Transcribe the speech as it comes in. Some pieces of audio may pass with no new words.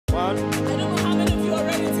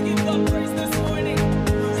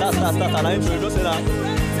Ratata, la intro, you know, say that.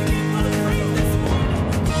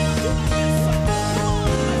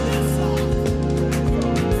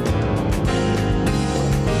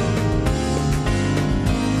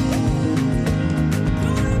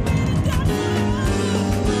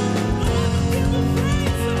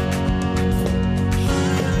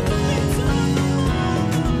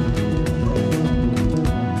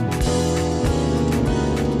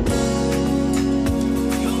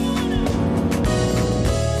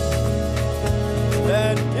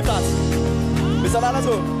 Let's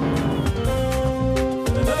go.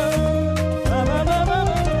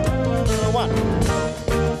 One.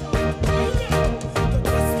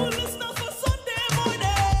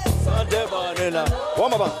 Sunday morning.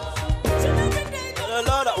 One more.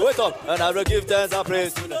 Wake up and I will give thanks and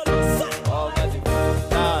praise to the Almighty.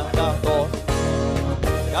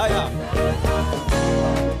 Yeah.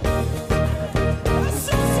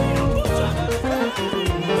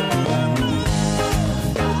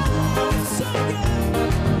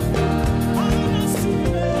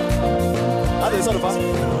 Allez, ça le passe.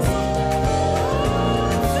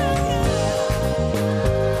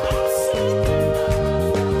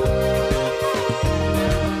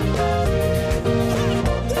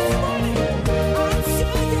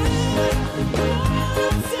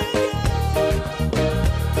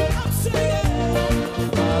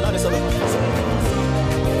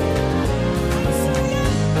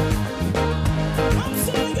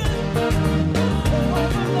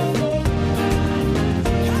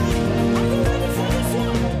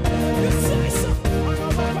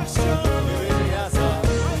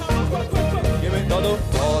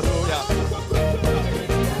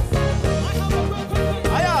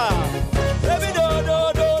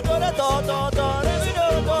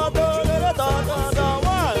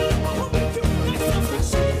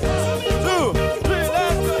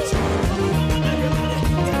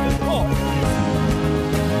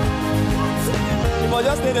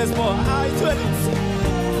 Just need a small I-20.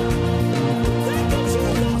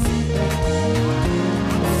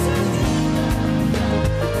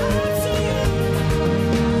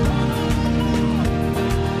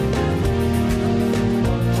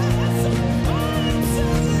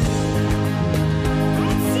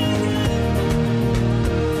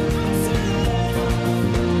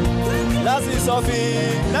 That's it,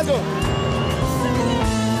 Sophie. Let's go.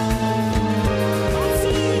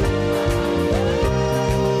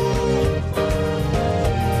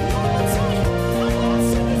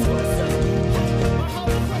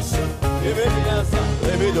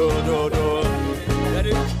 Do.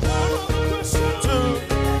 Ready? 2,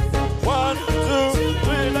 1, 2,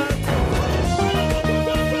 3, let's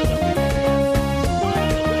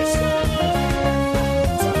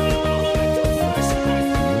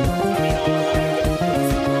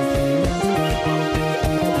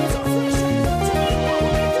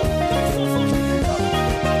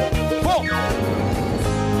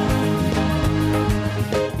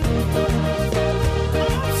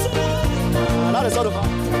That is sort of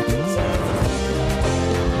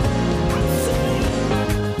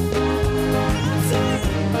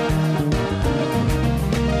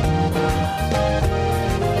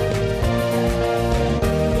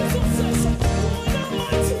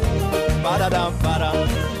Ba-da-dum, ba-da.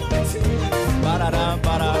 Ba-da-dum,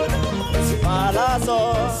 ba-da. Ba-da-so.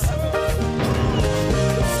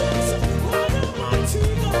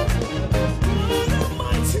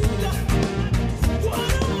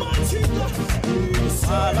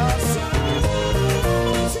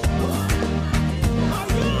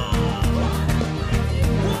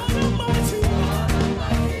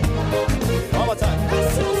 One more time.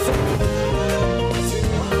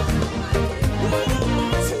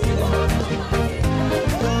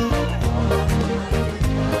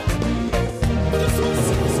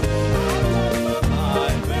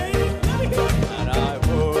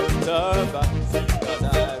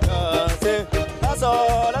 That's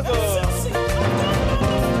all. Let's go.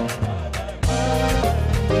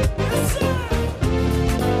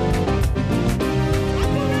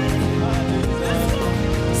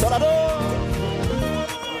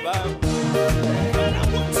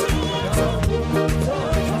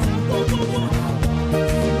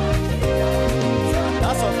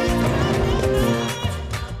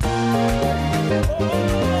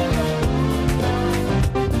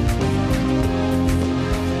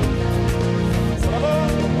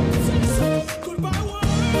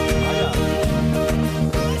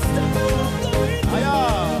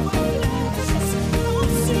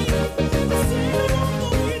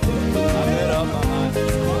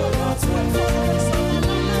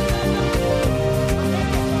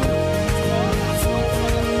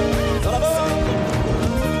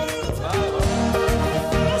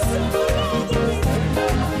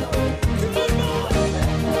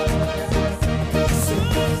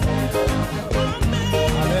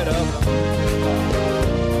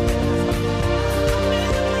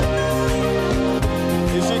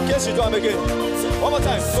 time again. One more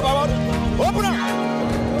time. Go forward. Open up.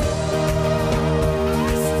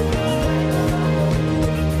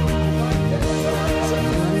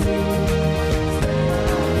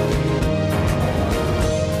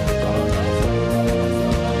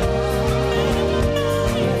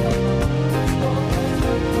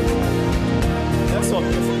 Next one.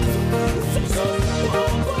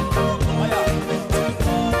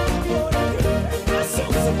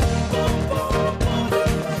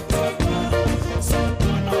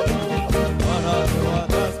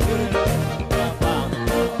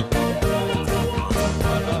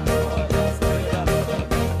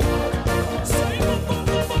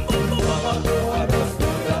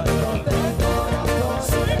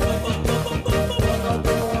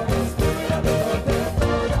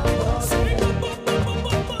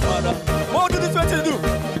 What do this one to do?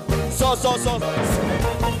 So.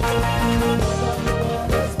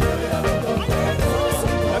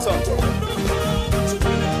 Next one.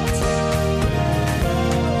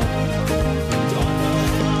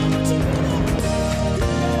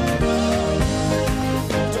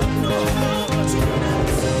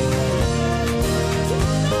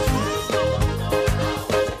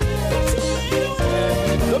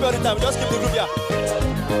 Don't be all the time, just keep the group here.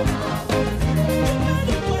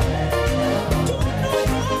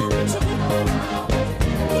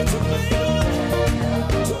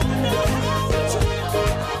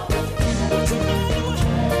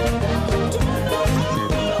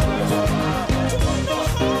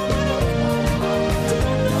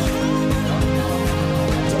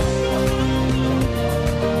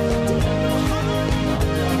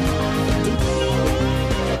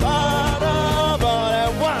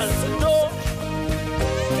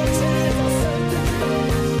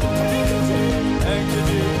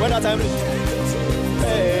 When that time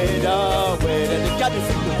fade away, then you got the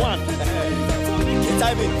one. The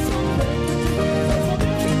timing.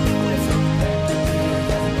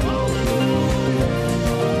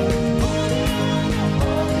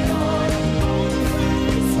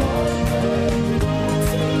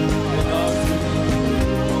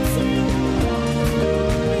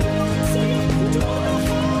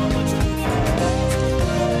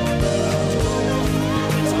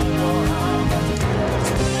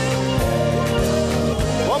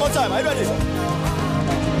 One more time, are you ready?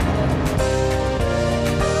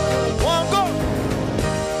 One, go!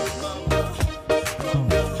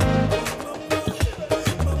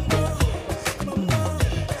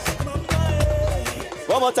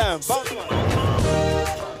 One more time, bounce one.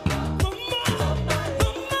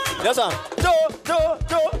 Yes, sir. Do.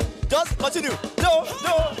 Just continue. Do.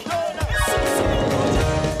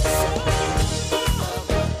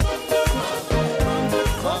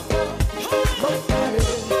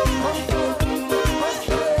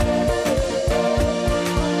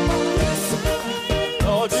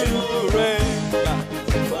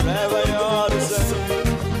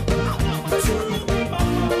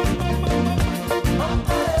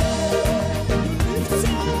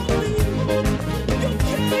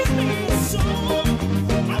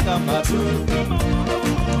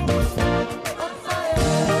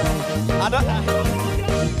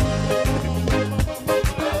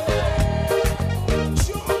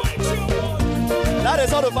 That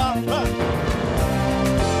is all the fun. Okay.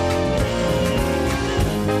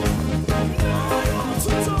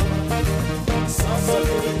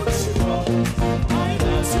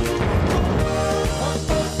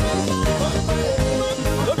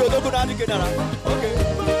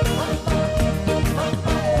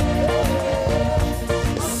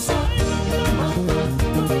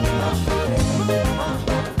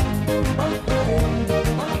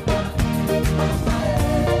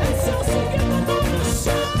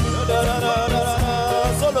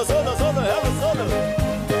 Solo, have a solo.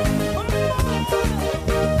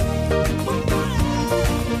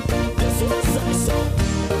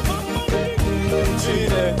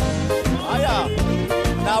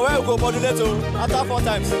 Now where we go modulate after 4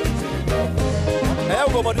 times. Here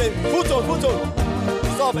we go modulate. Full tone.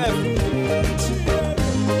 Stop F.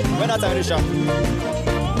 When that time is sharp.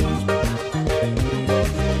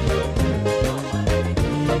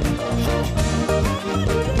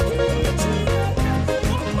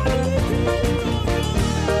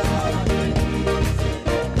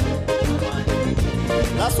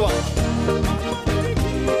 Last one.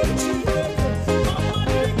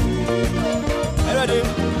 Are you ready?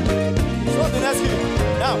 So the next key.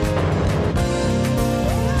 Now.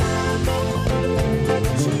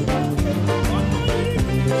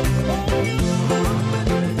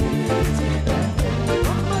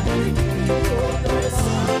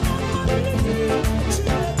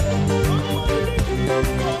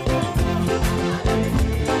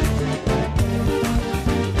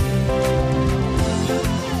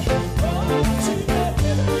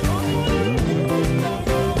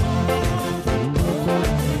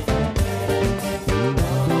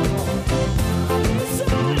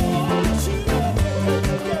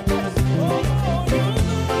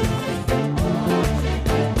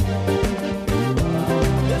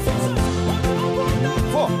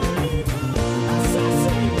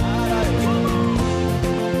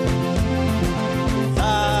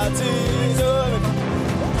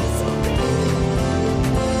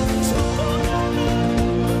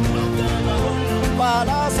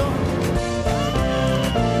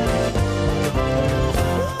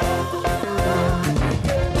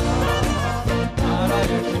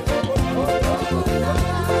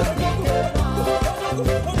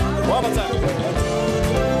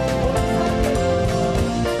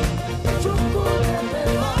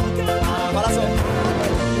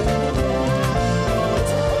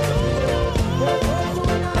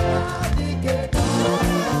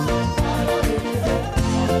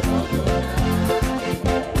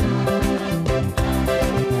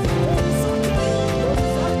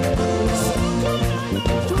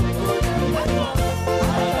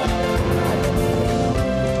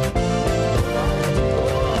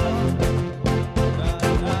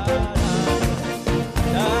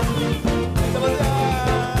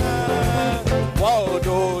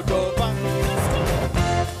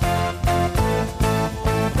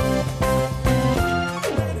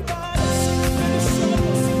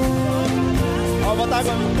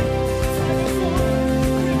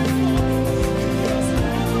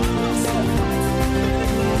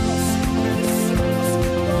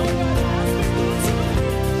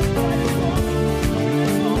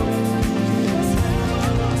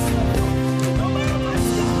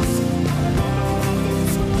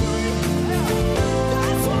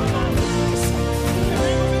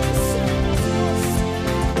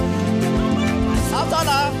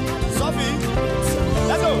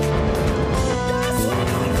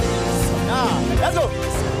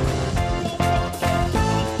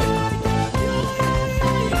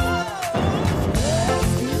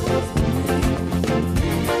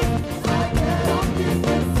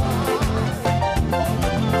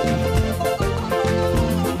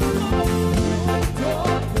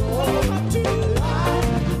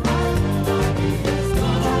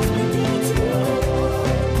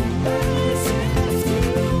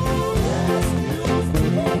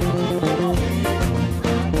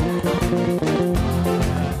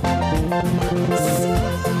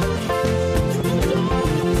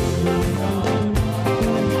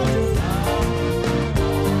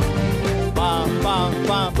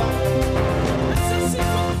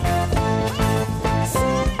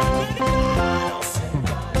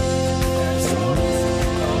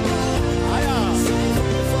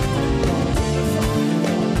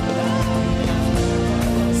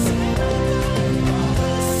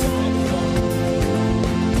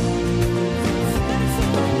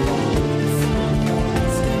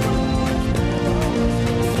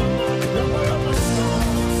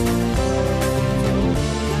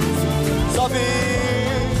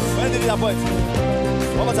 When did it happen?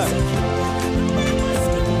 One more time.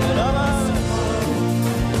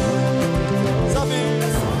 Sophie.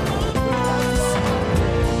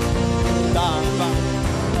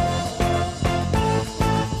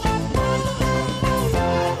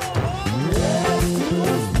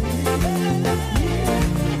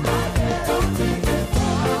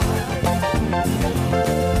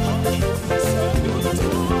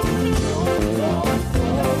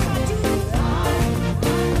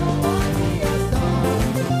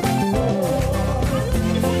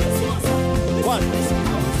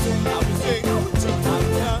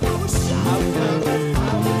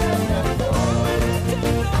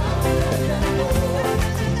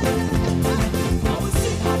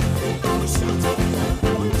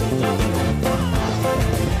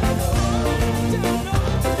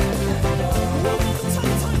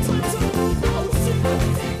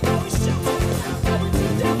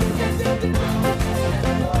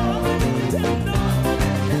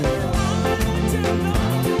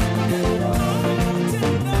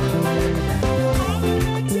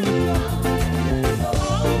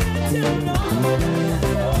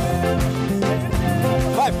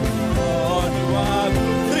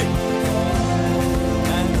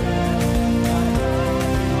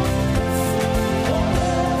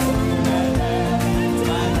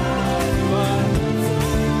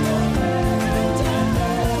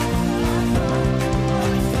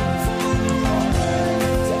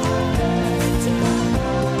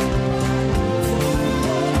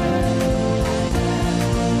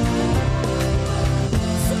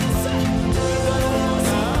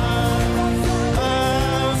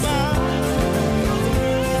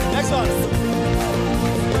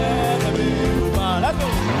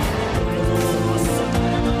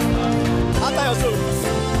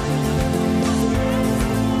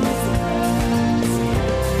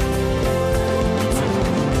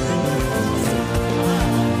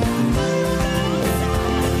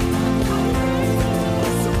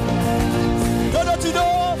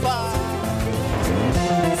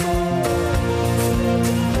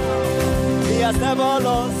 Never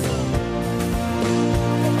lost.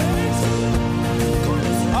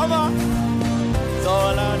 Ama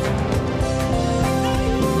Zolan.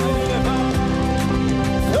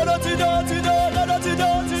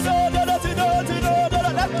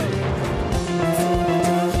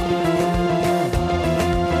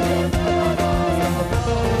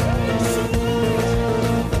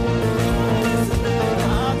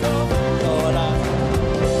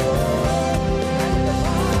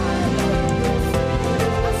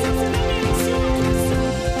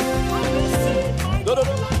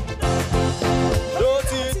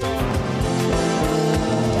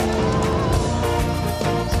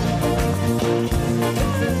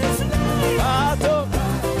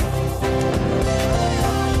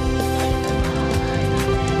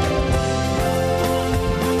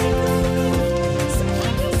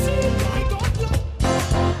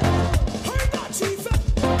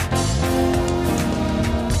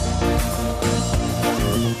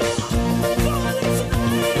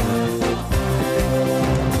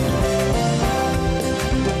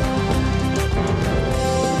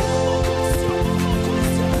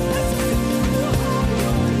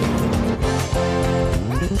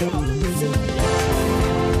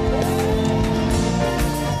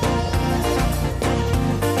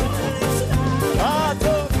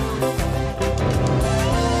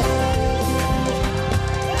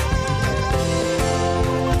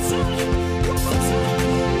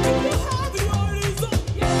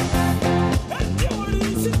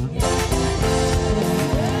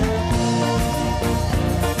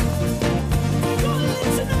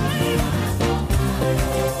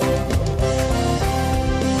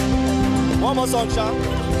 One more song, Sean.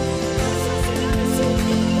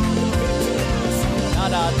 Da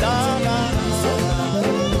da da da da.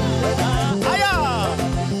 Aya!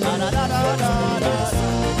 Da da da da da da.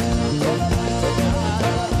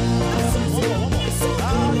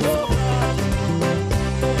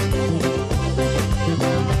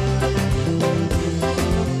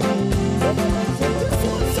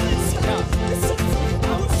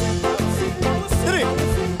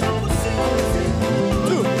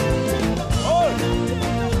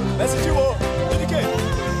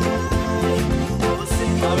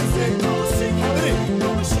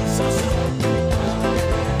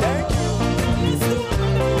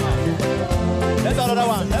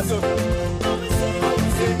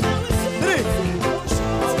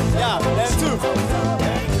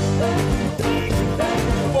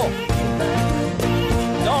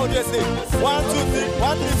 yesterday. 1, 2, 3,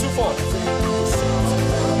 1, 3, 2, 4.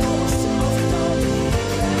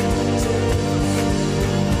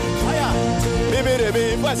 Aya, me,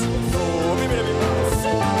 first. Oh, me.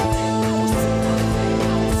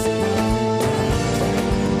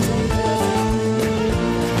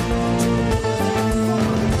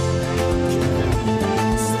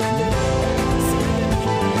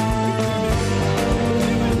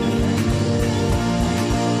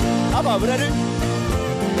 We ready?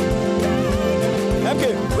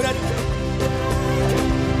 Okay, we ready?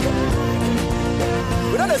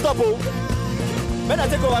 We don't stop. Men I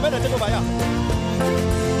take over,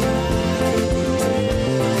 yeah.